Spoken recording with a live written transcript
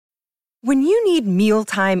When you need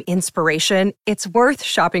mealtime inspiration, it's worth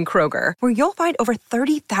shopping Kroger, where you'll find over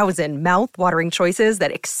 30,000 mouth-watering choices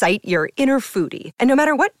that excite your inner foodie. And no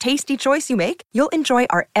matter what tasty choice you make, you'll enjoy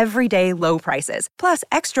our everyday low prices, plus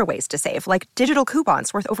extra ways to save, like digital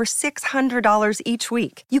coupons worth over $600 each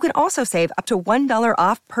week. You can also save up to $1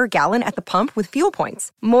 off per gallon at the pump with fuel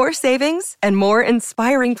points. More savings and more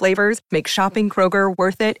inspiring flavors make shopping Kroger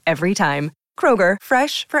worth it every time. Kroger,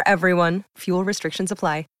 fresh for everyone. Fuel restrictions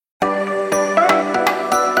apply.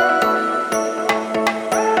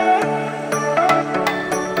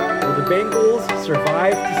 The Bengals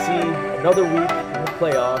survived to see another week in the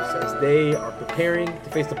playoffs as they are preparing to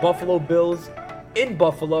face the Buffalo Bills in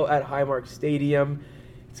Buffalo at Highmark Stadium.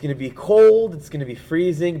 It's going to be cold, it's going to be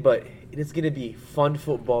freezing, but it is going to be fun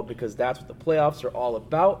football because that's what the playoffs are all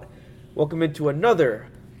about. Welcome into another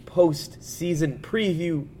post-season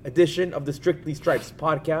preview edition of the Strictly Stripes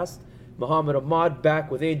podcast. Muhammad Ahmad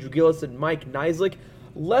back with Andrew Gillis and Mike Nislik,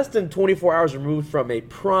 less than 24 hours removed from a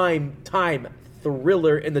prime time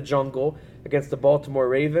thriller in the jungle against the Baltimore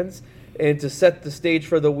Ravens. And to set the stage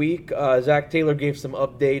for the week, Zach Taylor gave some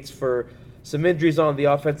updates for some injuries on the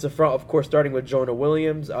offensive front, of course, starting with Jonah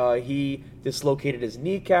Williams. He dislocated his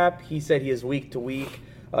kneecap. He said he is week to week.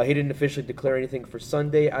 He didn't officially declare anything for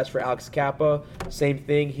Sunday. As for Alex Kappa, same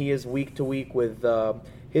thing. He is week to week with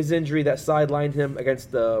his injury that sidelined him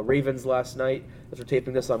against the Ravens last night. As we're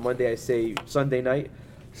taping this on Monday, I say Sunday night.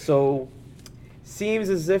 So seems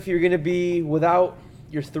as if you're going to be without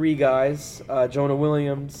your three guys, Jonah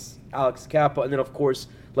Williams, Alex Kappa, and then, of course,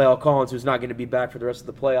 La'el Collins, who's not going to be back for the rest of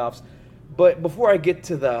the playoffs. But before I get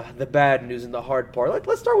to the bad news and the hard part,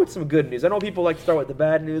 let's start with some good news. I know people like to start with the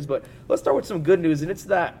bad news, but let's start with some good news, and it's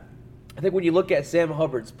that I think when you look at Sam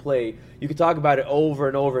Hubbard's play, you could talk about it over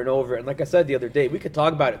and over and over. And like I said the other day, we could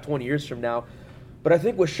talk about it 20 years from now. But I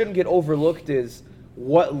think what shouldn't get overlooked is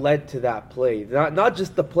what led to that play. Not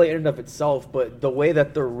just the play in and of itself, but the way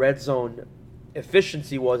that the red zone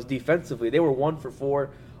efficiency was defensively. They were 1 for 4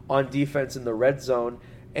 on defense in the red zone.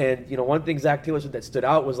 And, one thing Zach Taylor said that stood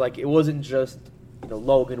out was, like, it wasn't just,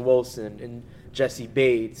 Logan Wilson and Jesse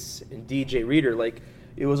Bates and DJ Reader. Like,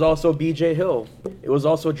 it was also B.J. Hill. It was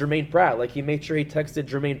also Jermaine Pratt. Like, he made sure he texted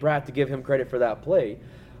Jermaine Pratt to give him credit for that play,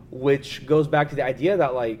 which goes back to the idea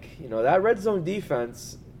that, that red zone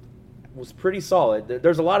defense was pretty solid.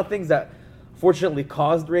 There's a lot of things that fortunately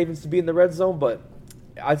caused the Ravens to be in the red zone, but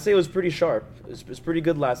I'd say it was pretty sharp. It was pretty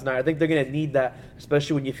good last night. I think they're going to need that,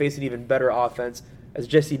 especially when you face an even better offense. As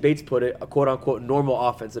Jesse Bates put it, a quote-unquote normal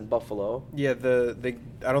offense in Buffalo. Yeah,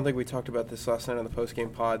 I don't think we talked about this last night on the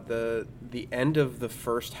postgame pod. The end of the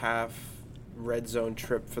first half red zone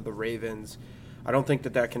trip for the Ravens, I don't think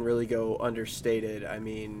that can really go understated. I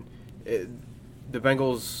mean, the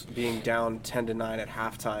Bengals being down 10-9 at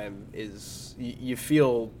halftime is you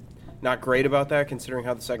feel not great about that considering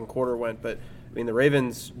how the second quarter went, but I mean the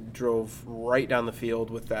Ravens drove right down the field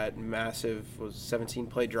with that massive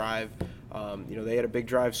 17-play drive. They had a big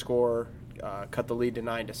drive score, cut the lead to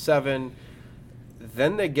 9-7.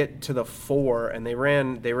 Then they get to the 4 and they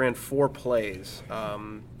ran 4 plays,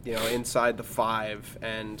 inside the 5,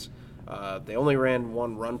 and they only ran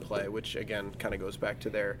 1 run play, which again kind of goes back to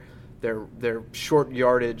their short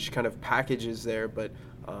yardage kind of packages there, but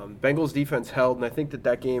Bengals defense held, and I think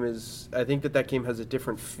that game has a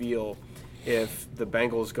different feel if the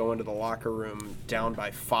Bengals go into the locker room down by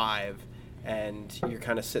 5 and you're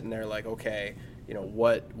kind of sitting there like, okay,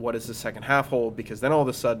 what does the second half hold? Because then all of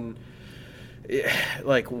a sudden,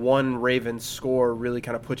 one Ravens score really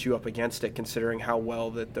kind of puts you up against it, considering how well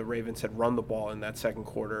that the Ravens had run the ball in that second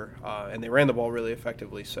quarter, and they ran the ball really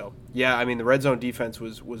effectively. So, yeah, I mean, the red zone defense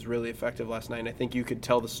was really effective last night, and I think you could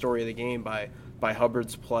tell the story of the game by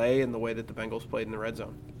Hubbard's play and the way that the Bengals played in the red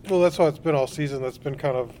zone. Well, that's how it's been all season. That's been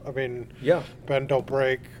kind of, bend, don't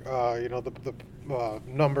break. The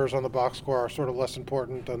numbers on the box score are sort of less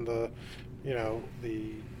important than the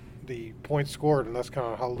points scored, and that's kind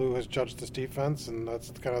of how Lou has judged this defense, and that's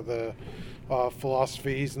kind of the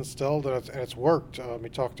philosophy he's instilled, and it's worked. He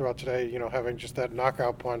talked about today, having just that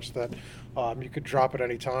knockout punch that you could drop at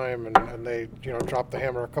any time, and they, dropped the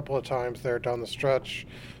hammer a couple of times there down the stretch.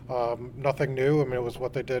 Nothing new. I mean, it was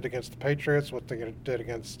what they did against the Patriots, what they did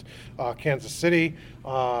against Kansas City.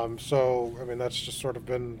 So, I mean, that's just sort of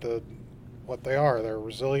been what they are. They're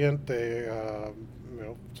resilient. They,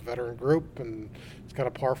 it's a veteran group, and it's kind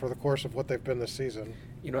of par for the course of what they've been this season.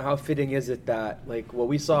 How fitting is it that, what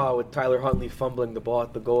we saw with Tyler Huntley fumbling the ball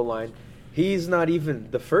at the goal line, he's not even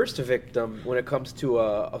the first victim when it comes to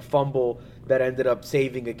a fumble that ended up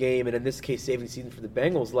saving a game, and in this case, saving the season for the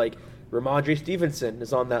Bengals. Ramondre Stevenson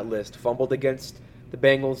is on that list, fumbled against the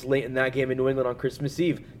Bengals late in that game in New England on Christmas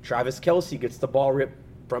Eve. Travis Kelce gets the ball ripped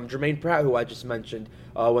from Jermaine Pratt, who I just mentioned,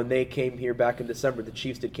 when they came here back in December. The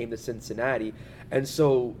Chiefs came to Cincinnati. And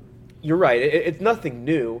so you're right. It's nothing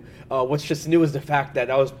new. What's just new is the fact that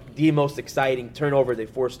was the most exciting turnover they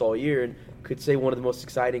forced all year, and could say one of the most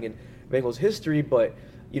exciting in Bengals history. But,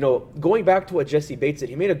 going back to what Jesse Bates said,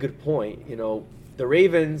 he made a good point. The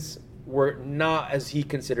Ravens were not, as he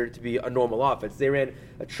considered it, to be a normal offense. They ran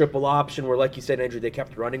a triple option where, like you said, Andrew, they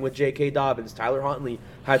kept running with J.K. Dobbins. Tyler Huntley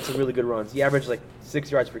had some really good runs. He averaged like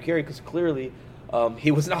 6 yards per carry because clearly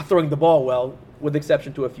he was not throwing the ball well, with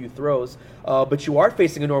exception to a few throws. But you are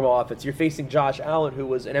facing a normal offense. You're facing Josh Allen, who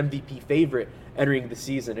was an MVP favorite entering the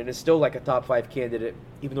season and is still like a top 5 candidate.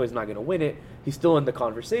 Even though he's not going to win it, he's still in the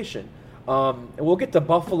conversation. And we'll get to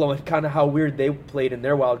Buffalo and kind of how weird they played in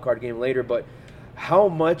their wild card game later, but how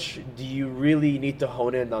much do you really need to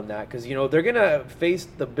hone in on that? Because, they're going to face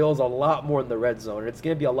the Bills a lot more in the red zone, and it's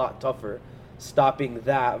going to be a lot tougher stopping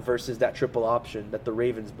that versus that triple option that the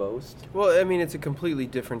Ravens boast. Well, I mean, it's a completely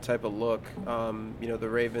different type of look. The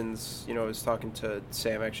Ravens, I was talking to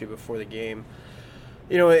Sam actually before the game,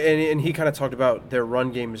 and he kind of talked about their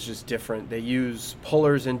run game is just different. They use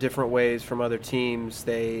pullers in different ways from other teams.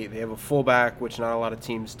 They have a fullback, which not a lot of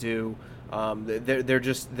teams do. They're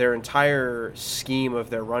just their entire scheme of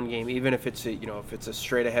their run game. Even if it's a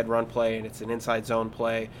straight ahead run play and it's an inside zone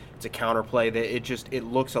play, it's a counter play. It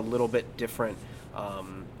looks a little bit different.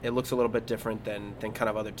 It looks a little bit different than kind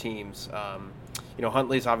of other teams.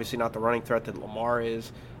 Huntley's obviously not the running threat that Lamar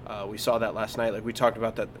is. We saw that last night. Like we talked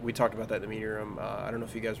about that in the media room. I don't know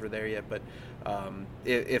if you guys were there yet, but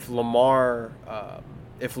if Lamar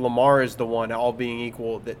is the one, all being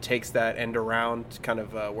equal, that takes that end around kind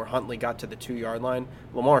of where Huntley got to the 2-yard line,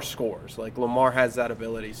 Lamar scores. Like Lamar has that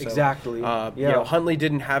ability. So, exactly. Huntley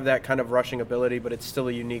didn't have that kind of rushing ability, but it's still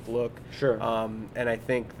a unique look. Sure. And I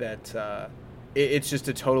think that it's just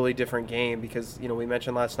a totally different game because, we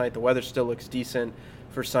mentioned last night the weather still looks decent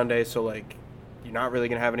for Sunday, so like you're not really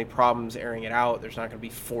going to have any problems airing it out. There's not going to be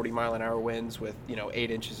 40-mile-an-hour winds with 8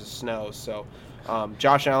 inches of snow. So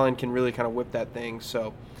Josh Allen can really kind of whip that thing.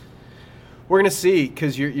 So we're going to see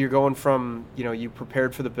because you're going from, you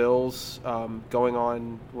prepared for the Bills going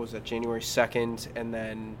on, what was that, January 2nd, and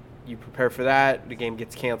then you prepare for that. The game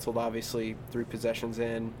gets canceled, obviously, 3 possessions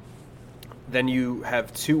in. Then you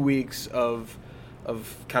have 2 weeks of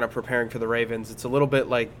kind of preparing for the Ravens. It's a little bit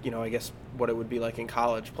like, I guess what it would be like in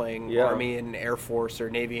college playing Army and Air Force or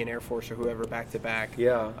Navy and Air Force or whoever back to back.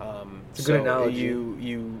 Yeah. It's a good analogy.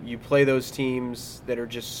 You play those teams that are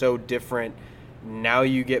just so different. Now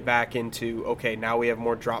you get back into, okay, now we have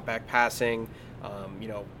more drop back passing.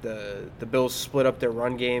 The Bills split up their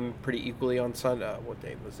run game pretty equally on Sunday. What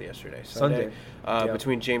day was it yesterday? Sunday.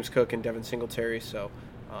 Between James Cook and Devin Singletary. So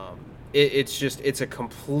it's a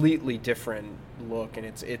completely different look, and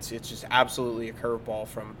it's just absolutely a curveball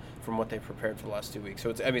from what they prepared for the last 2 weeks. So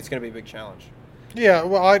it's going to be a big challenge. Yeah,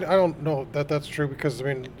 well, I don't know that that's true because,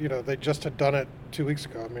 they just had done it 2 weeks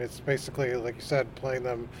ago. It's basically, like you said, playing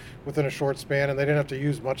them within a short span, and they didn't have to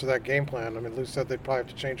use much of that game plan. Lou said they'd probably have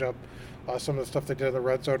to change up some of the stuff they did in the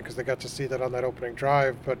red zone because they got to see that on that opening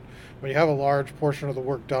drive. But when you have a large portion of the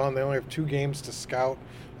work done, they only have 2 games to scout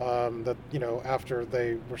after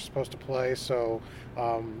they were supposed to play. So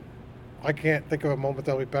I can't think of a moment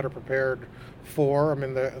they'll be better prepared for.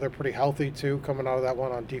 They're pretty healthy, too, coming out of that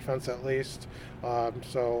one on defense at least. I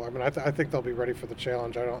think they'll be ready for the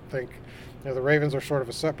challenge. I don't think the Ravens are sort of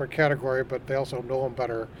a separate category, but they also know them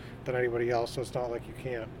better than anybody else, so it's not like you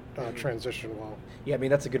can't transition well. Yeah,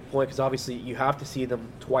 that's a good point because obviously you have to see them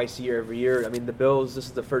twice a year every year. The Bills, this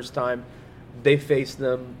is the first time they faced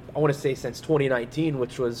them, I want to say, since 2019,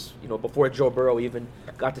 which was, before Joe Burrow even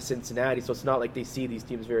got to Cincinnati. So it's not like they see these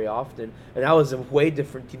teams very often. And that was a way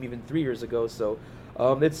different team even 3 years ago. So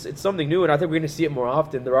it's something new, and I think we're going to see it more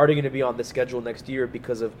often. They're already going to be on the schedule next year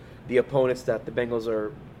because of the opponents that the Bengals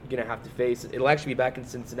are going to have to face. It'll actually be back in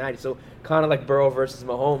Cincinnati. So kind of like Burrow versus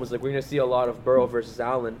Mahomes, like we're going to see a lot of Burrow versus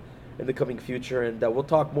Allen in the coming future. And we'll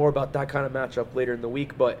talk more about that kind of matchup later in the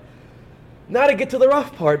week. But now to get to the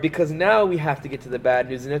rough part, because now we have to get to the bad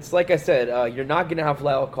news. And it's like I said, you're not going to have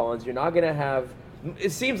Lyle Collins. You're not going to have –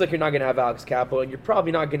 it seems like you're not going to have Alex Capel, and you're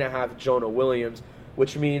probably not going to have Jonah Williams,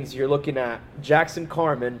 which means you're looking at Jackson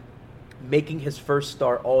Carman making his first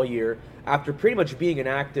start all year after pretty much being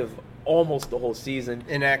inactive almost the whole season.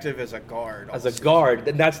 Inactive as a guard. As a guard.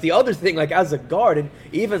 And that's the other thing, like as a guard. And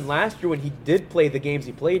even last year when he did play the games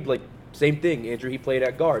he played, like same thing, Andrew, he played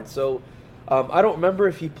at guard. So I don't remember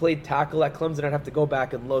if he played tackle at Clemson. I'd have to go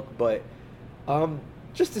back and look. But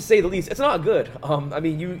just to say the least, it's not good.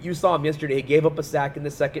 You saw him yesterday. He gave up a sack in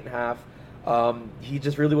the second half. He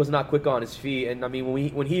just really was not quick on his feet. And I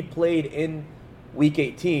mean, when he played in Week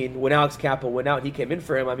 18, when Alex Kappa went out, and he came in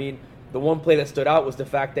for him. I mean, the one play that stood out was the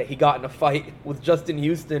fact that he got in a fight with Justin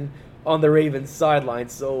Houston on the Ravens sideline.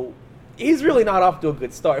 So he's really not off to a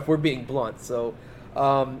good start, if we're being blunt. So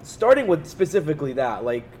starting with specifically that,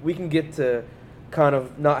 like, we can get to kind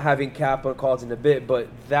of not having Kappa calls in a bit, but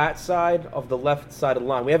that side of the left side of the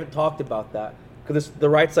line, we haven't talked about that because it's the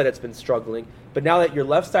right side that's been struggling. But now that your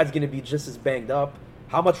left side's going to be just as banged up,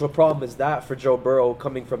 how much of a problem is that for Joe Burrow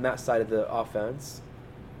coming from that side of the offense,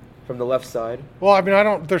 from the left side? Well, I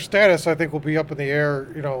mean, their status, I think, will be up in the air.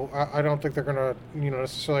 I don't think they're going to,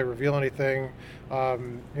 necessarily reveal anything.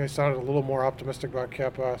 He sounded a little more optimistic about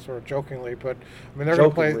Kappa, sort of jokingly, but I mean, they're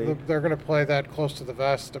going to play that close to the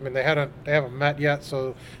vest. I mean, they haven't met yet,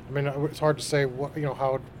 so I mean, it's hard to say what,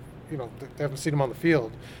 how. They haven't seen him on the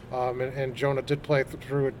field. And Jonah did play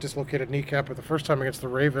through a dislocated kneecap for the first time against the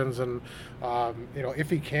Ravens. And, if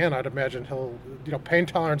he can, I'd imagine he'll, pain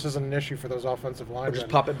tolerance isn't an issue for those offensive linemen. Or just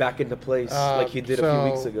pop it back into place like he did a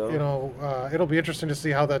few weeks ago. It'll be interesting to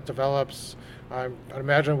see how that develops. I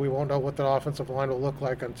imagine we won't know what the offensive line will look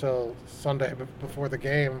like until Sunday before the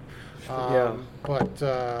game. But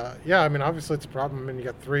I mean, obviously it's a problem. I mean, you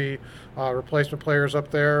got 3 replacement players up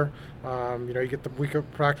there. You get the week of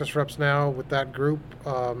practice reps now with that group.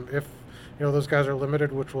 If those guys are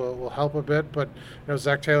limited, which will help a bit. But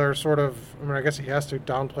Zach Taylor sort of, I mean, I guess he has to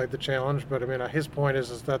downplay the challenge. But I mean, his point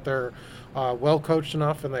is that they're well coached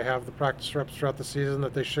enough and they have the practice reps throughout the season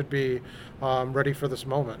that they should be ready for this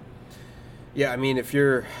moment. Yeah, I mean, if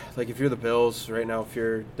you're the Bills right now, if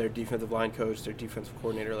you're their defensive line coach, their defensive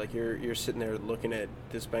coordinator, like you're sitting there looking at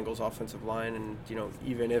this Bengals offensive line, and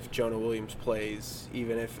even if Jonah Williams plays,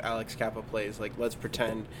 even if Alex Kappa plays, like, let's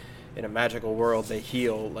pretend in a magical world they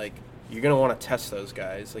heal, like, you're gonna want to test those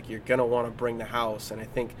guys, like, you're gonna want to bring the house, and I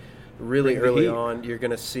think really early on you're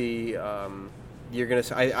gonna see. I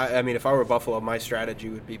mean, if I were Buffalo, my strategy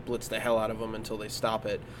would be blitz the hell out of them until they stop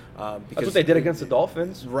it. Because that's what they did against the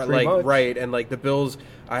Dolphins. Right, and like the Bills,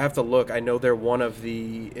 I have to look. I know they're one of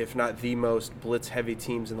the, if not the most blitz-heavy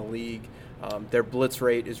teams in the league. Their blitz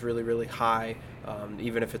rate is really, really high,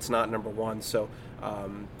 even if it's not number 1. So,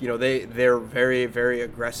 they're very, very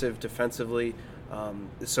aggressive defensively.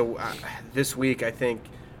 This week, I think,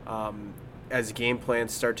 as game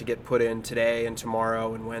plans start to get put in today and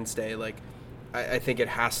tomorrow and Wednesday, like, I think it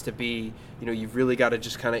has to be, you've really got to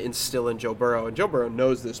just kind of instill in Joe Burrow. And Joe Burrow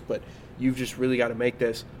knows this, but you've just really got to make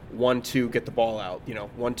this 1-2, get the ball out.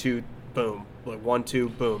 1-2, boom. Like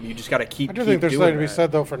 1-2, boom. You just got to keep doing that. I do think there's something to be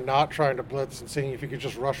said, though, for not trying to blitz and seeing if you could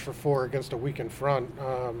just rush for 4 against a weakened front.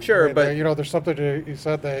 Sure, but there's something to you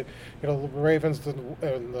said that the Ravens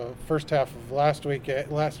in the first half of last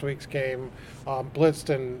week's game blitzed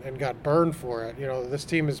and got burned for it. This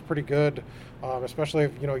team is pretty good, especially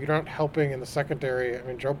if you're not helping in the secondary. I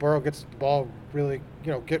mean, Joe Burrow gets the ball really,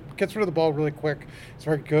 gets rid of the ball really quick. He's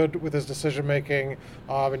very good with his decision making,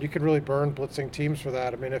 and you can really burn blitzing teams for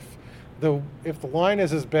that. I mean, if the line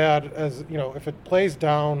is as bad as if it plays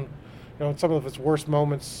down, in some of its worst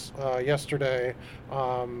moments yesterday,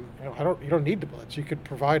 you don't need to blitz. You could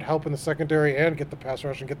provide help in the secondary and get the pass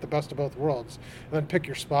rush and get the best of both worlds, and then pick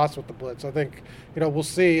your spots with the blitz. I think we'll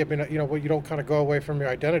see. I mean, you don't kind of go away from your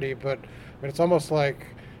identity, but I mean, it's almost like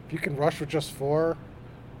if you can rush with just 4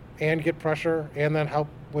 and get pressure and then help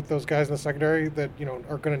with those guys in the secondary that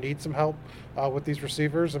are going to need some help with these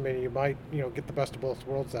receivers. I mean, you might get the best of both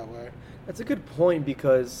worlds that way. That's a good point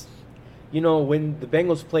because when the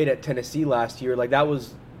Bengals played at Tennessee last year, like, that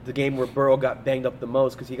was the game where Burrow got banged up the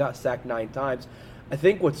most because he got sacked 9 times. I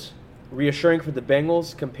think what's reassuring for the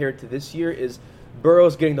Bengals compared to this year is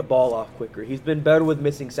Burrow's getting the ball off quicker. He's been better with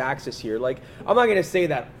missing sacks this year. Like, I'm not going to say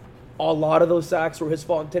that a lot of those sacks were his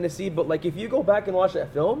fault in Tennessee, but like, if you go back and watch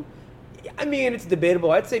that film, I mean, it's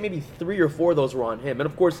debatable. I'd say maybe 3 or 4 of those were on him. And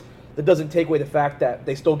of course, that doesn't take away the fact that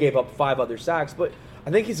they still gave up 5 other sacks, but I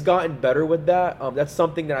think he's gotten better with that. That's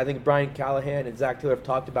something that I think Brian Callahan and Zach Taylor have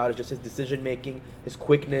talked about, is just his decision-making, his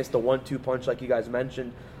quickness, the 1-2 punch like you guys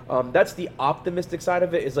mentioned. That's the optimistic side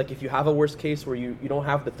of it, is like if you have a worst case where you don't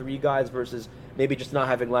have the 3 guys versus maybe just not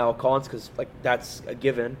having Lyle Collins, because like that's a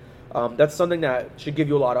given. That's something that should give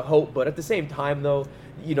you a lot of hope. But at the same time, though,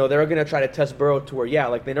 they're going to try to test Burrow to where,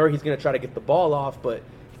 they know he's going to try to get the ball off, but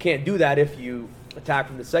you can't do that if you attack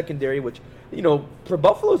from the secondary, which, for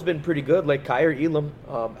Buffalo's been pretty good. Like Kyer Elam,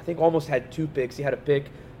 I think almost had 2 picks. He had a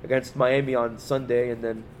pick against Miami on Sunday, and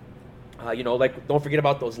then, don't forget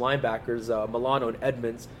about those linebackers, Milano and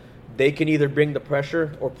Edmonds. They can either bring the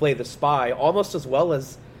pressure or play the spy almost as well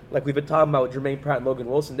as, like we've been talking about with Jermaine Pratt and Logan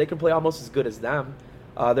Wilson. They can play almost as good as them.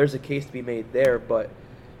 There's a case to be made there, but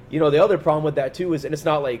The other problem with that too is, and it's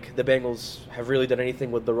not like the Bengals have really done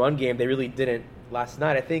anything with the run game. They really didn't last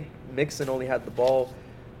night. I think Mixon only had the ball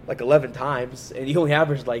like 11 times, and he only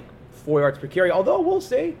averaged like 4 yards per carry. Although I will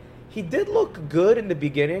say he did look good in the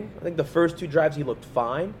beginning. I think the first 2 drives he looked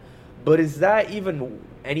fine. But is that even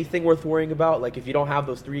anything worth worrying about? Like if you don't have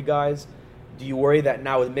those 3 guys, do you worry that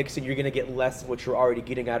now with Mixon you're going to get less than what you're already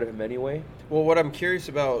getting out of him anyway? Well, what I'm curious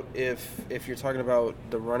about, if you're talking about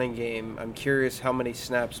the running game, I'm curious how many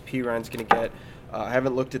snaps P. Ryan's going to get. I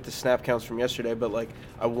haven't looked at the snap counts from yesterday, but like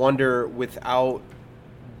I wonder without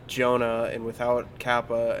Jonah and without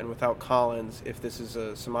Kappa and without Collins if this is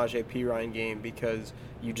a Samaje P. Ryan game, because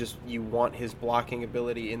you want his blocking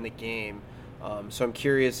ability in the game. So I'm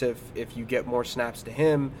curious if you get more snaps to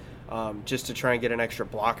him, just to try and get an extra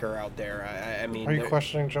blocker out there. I mean, are you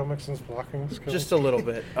questioning Joe Mixon's blocking skills? Just a little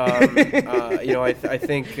bit. I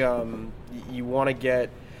think you want to get,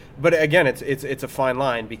 but again, it's a fine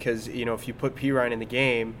line because if you put P. Ryan in the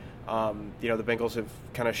game, the Bengals have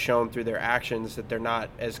kind of shown through their actions that they're not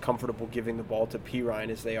as comfortable giving the ball to P.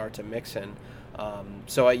 Ryan as they are to Mixon.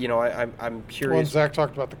 So I'm curious. Well, and Zach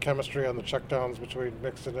talked about the chemistry on the checkdowns between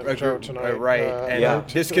Mixon and Joe tonight. Right, and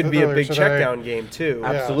this could be a big checkdown game too.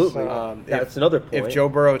 Absolutely. That's another point. If Joe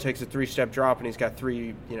Burrow takes a 3-step drop and he's got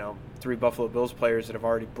three Buffalo Bills players that have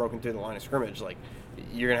already broken through the line of scrimmage, like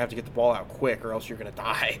you're gonna have to get the ball out quick or else you're gonna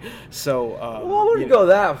die. So I wouldn't go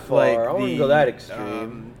that far. I wouldn't go that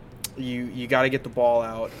extreme. You got to get the ball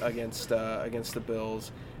out against the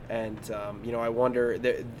Bills. And I wonder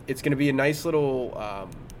that it's going to be a nice little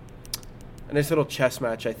chess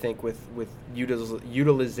match, I think, with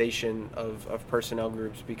utilization of personnel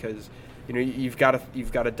groups, because you've got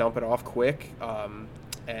to dump it off quick,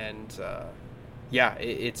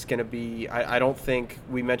 it's going to be. I don't think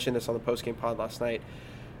we mentioned this on the postgame pod last night.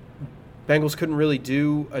 Bengals couldn't really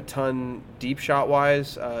do a ton deep shot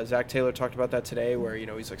wise. Zach Taylor talked about that today, where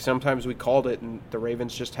he's like, sometimes we called it and the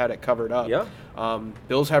Ravens just had it covered up. Yeah.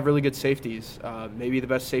 Bills have really good safeties, maybe the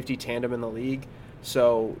best safety tandem in the league.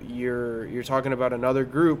 So you're talking about another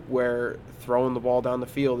group where throwing the ball down the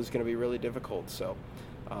field is going to be really difficult. So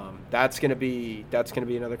that's going to be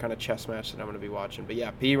another kind of chess match that I'm going to be watching. But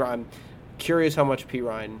yeah, I'm curious how much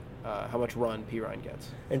run P. Ryan gets.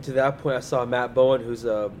 And to that point, I saw Matt Bowen, who's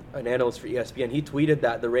an analyst for ESPN. He tweeted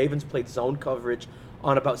that the Ravens played zone coverage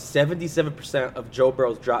on about 77% of Joe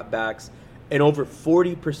Burrow's dropbacks and over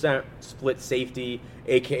 40% split safety,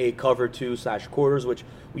 a.k.a. cover 2/quarters, which,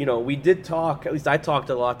 we did talk, at least I talked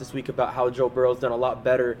a lot this week about how Joe Burrow's done a lot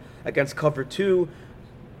better against cover 2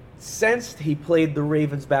 since he played the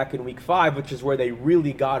Ravens back in Week 5, which is where they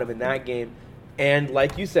really got him in that game. And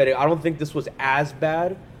like you said, I don't think this was as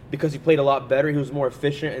bad because he played a lot better. He was more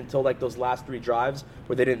efficient until like those last 3 drives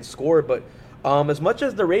where they didn't score. But as much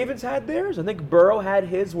as the Ravens had theirs, I think Burrow had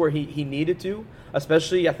his where he needed to,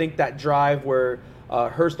 especially I think that drive where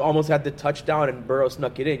Hurst almost had the touchdown and Burrow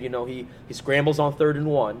snuck it in. He scrambles on 3rd and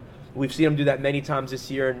 1. We've seen him do that many times this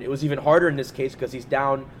year, and it was even harder in this case because he's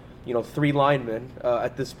down, 3 linemen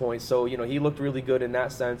at this point. So, he looked really good in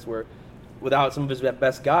that sense where without some of his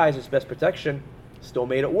best guys, his best protection, still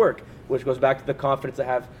made it work, which goes back to the confidence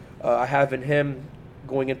I have in him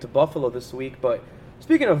going into Buffalo this week. But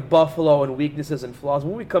speaking of Buffalo and weaknesses and flaws,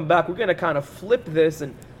 when we come back, we're going to kind of flip this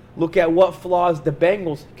and look at what flaws the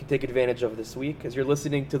Bengals can take advantage of this week as you're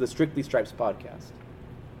listening to the Strictly Stripes podcast.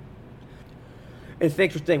 And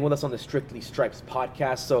thanks for staying with us on the Strictly Stripes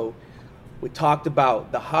podcast. So we talked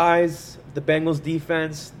about the highs of the Bengals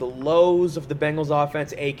defense, the lows of the Bengals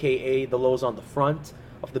offense, a.k.a. the lows on the front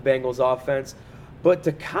of the Bengals offense. But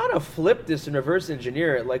to kind of flip this and reverse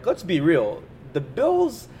engineer it, like, let's be real. The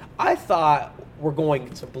Bills, I thought, were going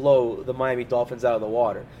to blow the Miami Dolphins out of the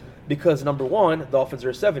water. Because, number one, the Dolphins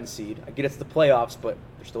are a 7 seed. I get it's the playoffs, but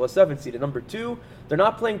they're still a 7 seed. And number two, they're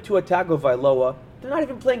not playing Tua Tagovailoa. They're not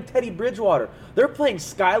even playing Teddy Bridgewater. They're playing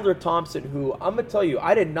Skylar Thompson, who, I'm going to tell you,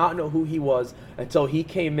 I did not know who he was until he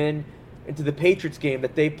came into the Patriots game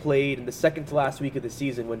that they played in the second to last week of the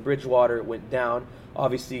season when Bridgewater went down.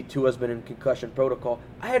 Obviously, Tua's been in concussion protocol.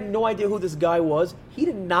 I had no idea who this guy was. He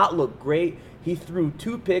did not look great. He threw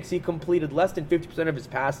 2 picks. He completed less than 50% of his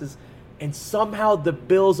passes. And somehow the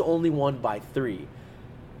Bills only won by 3.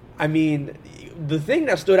 I mean, the thing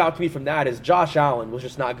that stood out to me from that is Josh Allen was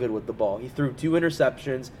just not good with the ball. He threw 2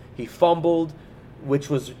 interceptions. He fumbled, which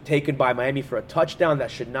was taken by Miami for a touchdown.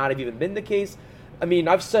 That should not have even been the case. I mean,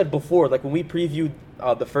 I've said before, like when we previewed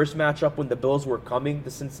the first matchup when the Bills were coming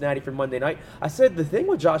to Cincinnati for Monday night, I said the thing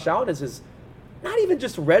with Josh Allen is not even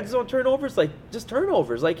just red zone turnovers, like just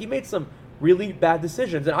turnovers. Like he made some really bad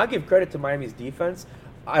decisions. And I give credit to Miami's defense.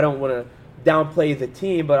 I don't want to downplay the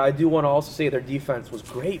team, but I do want to also say their defense was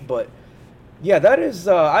great. But yeah, that is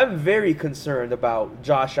I'm very concerned about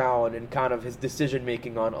Josh Allen and kind of his decision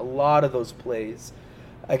making on a lot of those plays.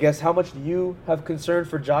 I guess how much do you have concern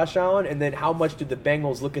for Josh Allen, and then how much do the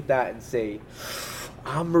Bengals look at that and say,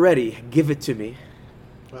 I'm ready, give it to me?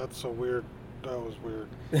 That's so weird. That was weird.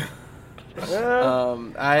 I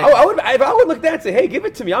would look at that and say, hey, give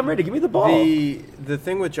it to me. I'm ready. Give me the ball. The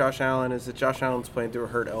thing with Josh Allen is that Josh Allen's playing through a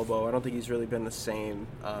hurt elbow. I don't think he's really been the same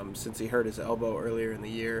since he hurt his elbow earlier in the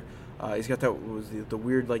year. He's got the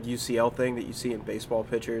weird like UCL thing that you see in baseball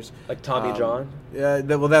pitchers, like Tommy John. Yeah,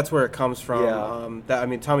 well, that's where it comes from.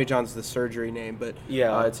 Yeah. Tommy John's the surgery name, but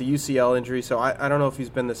yeah, it's a UCL injury. So I don't know if he's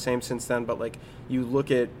been the same since then. But like you look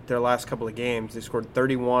at their last couple of games, they scored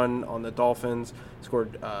 31 on the Dolphins.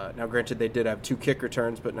 Scored now, granted, they did have 2 kick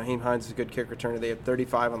returns, but Nyheim Hines is a good kick returner. They had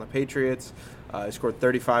 35 on the Patriots. They scored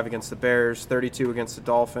 35 against the Bears, 32 against the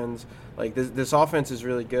Dolphins. Like this offense is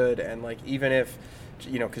really good, and like even if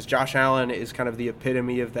because Josh Allen is kind of the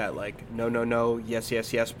epitome of that, like, no,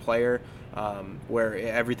 yes, player, where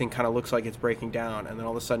everything kind of looks like it's breaking down, and then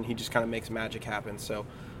all of a sudden he just kind of makes magic happen. So,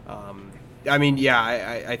 I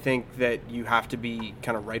think that you have to be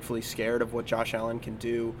kind of rightfully scared of what Josh Allen can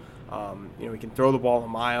do. He can throw the ball a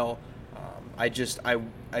mile. I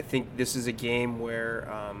think this is a game where,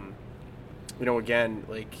 again,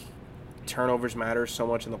 like, turnovers matter so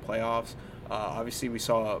much in the playoffs. Obviously, we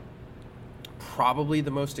saw probably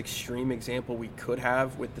the most extreme example we could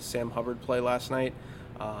have with the Sam Hubbard play last night.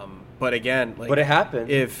 But again, like, but it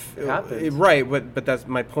happened. It happened. Right, but that's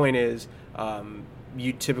my point is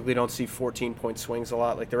you typically don't see 14-point swings a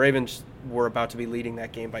lot. Like the Ravens were about to be leading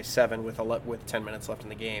that game by 7 with 10 minutes left in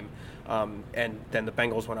the game, and then the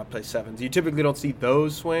Bengals went up by 7. You typically don't see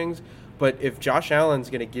those swings, but if Josh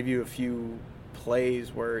Allen's going to give you a few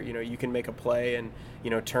plays where you can make a play and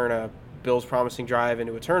turn a Bills' promising drive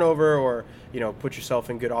into a turnover, or put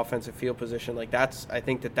yourself in good offensive field position, like I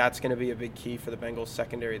think that's going to be a big key for the Bengals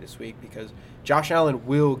secondary this week, because Josh Allen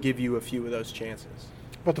will give you a few of those chances.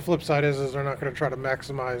 But the flip side is they're not going to try to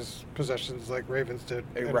maximize possessions like Ravens did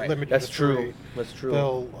and right. limit you That's to true. 3. That's true.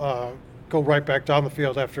 They'll go right back down the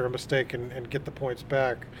field after a mistake and get the points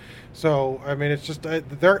back. So I mean, it's just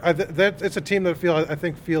it's a team that I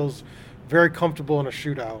think feels very comfortable in a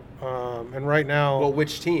shootout. And right now... Well,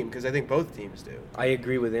 which team? Because I think both teams do. I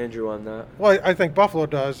agree with Andrew on that. Well, I think Buffalo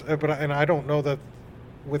does, but I don't know that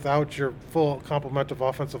without your full complement of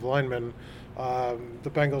offensive linemen, the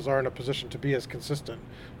Bengals are in a position to be as consistent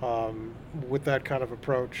with that kind of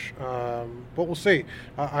approach. But we'll see.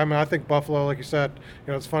 I think Buffalo, like you said,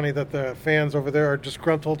 it's funny that the fans over there are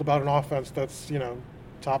disgruntled about an offense that's,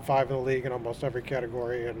 top 5 in the league in almost every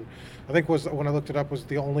category, and I think when I looked it up was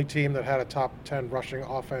the only team that had a top 10 rushing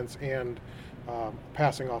offense and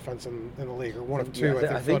passing offense in the league, or one of 2.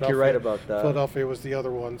 Yeah, I think you're right about that. Philadelphia was the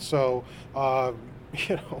other one. So for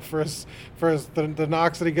the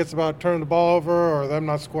knocks that he gets about turning the ball over or them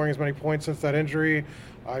not scoring as many points since that injury,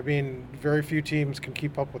 I mean, very few teams can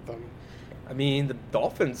keep up with them. I mean, the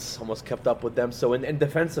Dolphins almost kept up with them. So in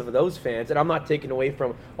defense of those fans, and I'm not taking away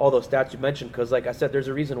from all those stats you mentioned, because like I said, there's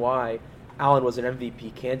a reason why Allen was an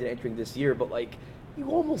MVP candidate entering this year, but like you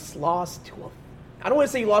almost lost to I don't want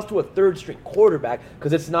to say you lost to a third-string quarterback,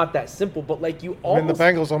 because it's not that simple, but like you almost...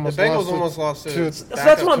 I mean, the Bengals almost lost to so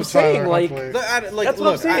that's what I'm saying. That's what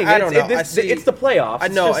I'm saying. I don't know. It's the playoffs. I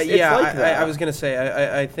know. I was going to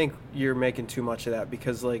say, I think you're making too much of that,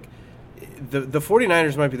 because like the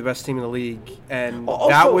 49ers might be the best team in the league, and also,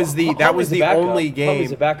 that was the only game.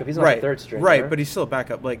 He's a backup. He's not right, a third string. Right, but he's still a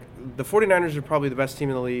backup. Like the 49ers are probably the best team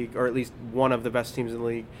in the league, or at least one of the best teams in the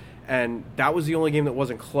league, and that was the only game that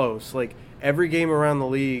wasn't close. Like every game around the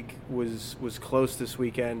league was close this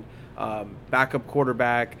weekend. Backup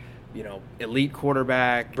quarterback, elite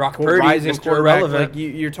quarterback, Brock Purdy, rising Mr. quarterback. Irrelevant. Like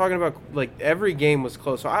you're talking about, like every game was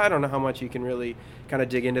close. So I don't know how much you can really kind of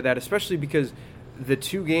dig into that, especially because the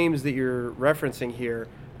 2 games that you're referencing here,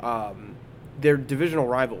 they're divisional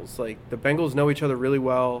rivals. Like the Bengals know each other really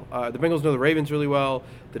well. The Bengals know the Ravens really well.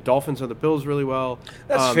 The Dolphins know the Bills really well.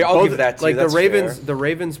 That's fair. I'll give that to you. That's the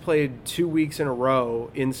Ravens played 2 weeks in a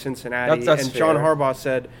row in Cincinnati, that's and fair. John Harbaugh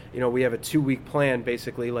said, we have a 2-week plan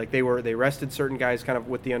basically. Like they rested certain guys kind of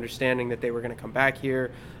with the understanding that they were going to come back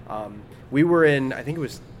here. We were in, I think it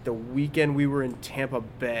was the weekend we were in Tampa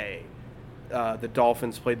Bay. The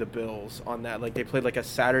Dolphins played the Bills on that. Like they played like a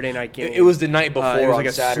Saturday night game. It was the night before. It was like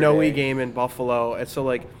a Saturday. snowy game in Buffalo, and so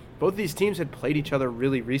like both these teams had played each other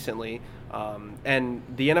really recently. And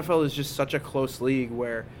the NFL is just such a close league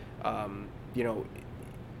where,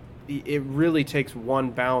 it really takes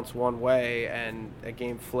one bounce one way and a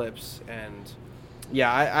game flips. And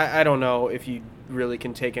Yeah, I don't know if you really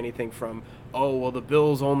can take anything from, oh, well, the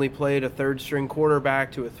Bills only played a third-string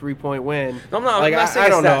quarterback to a 3-point win. No, I'm not saying it's that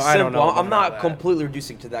simple. I don't know I'm not that. completely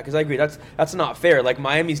reducing to that because I agree that's not fair. Like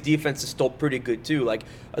Miami's defense is still pretty good too. Like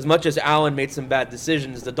as much as Allen made some bad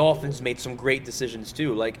decisions, the Dolphins made some great decisions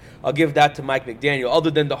too. Like I'll give that to Mike McDaniel.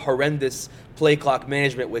 Other than the horrendous play clock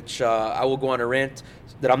management, which I will go on a rant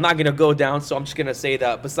that I'm not going to go down, so I'm just going to say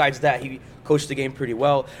that besides that, he coached the game pretty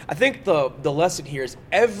well. I think the lesson here is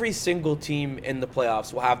every single team in the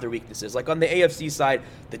playoffs will have their weaknesses. Like on the AFC side,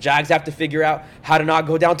 the Jags have to figure out how to not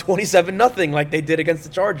go down 27-0 like they did against the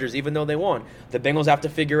Chargers, even though they won. The Bengals have to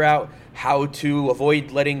figure out how to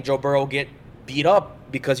avoid letting Joe Burrow get beat up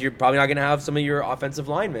because you're probably not going to have some of your offensive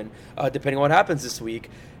linemen, depending on what happens this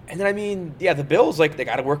week. And then, the Bills, like, they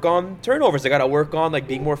got to work on turnovers. They got to work on, like,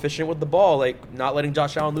 being more efficient with the ball, like, not letting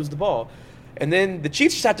Josh Allen lose the ball. And then the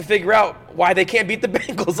Chiefs just have to figure out why they can't beat the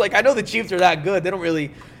Bengals. Like, I know the Chiefs are that good. They don't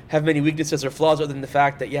really have many weaknesses or flaws other than the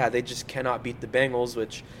fact that, they just cannot beat the Bengals,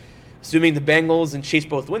 which, assuming the Bengals and Chiefs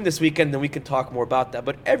both win this weekend, then we can talk more about that.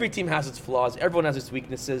 But every team has its flaws. Everyone has its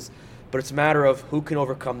weaknesses. But it's a matter of who can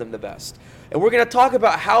overcome them the best. And we're going to talk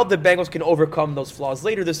about how the Bengals can overcome those flaws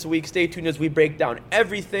later this week. Stay tuned as we break down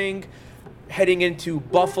everything heading into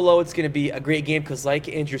Buffalo. It's going to be a great game because, like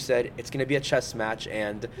Andrew said, it's going to be a chess match,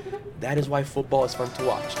 and that is why football is fun to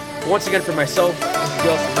watch. But once again, for myself, Andrew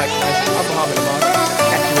Gillis, and Mike Tyson, I'm Muhammad Ahmad.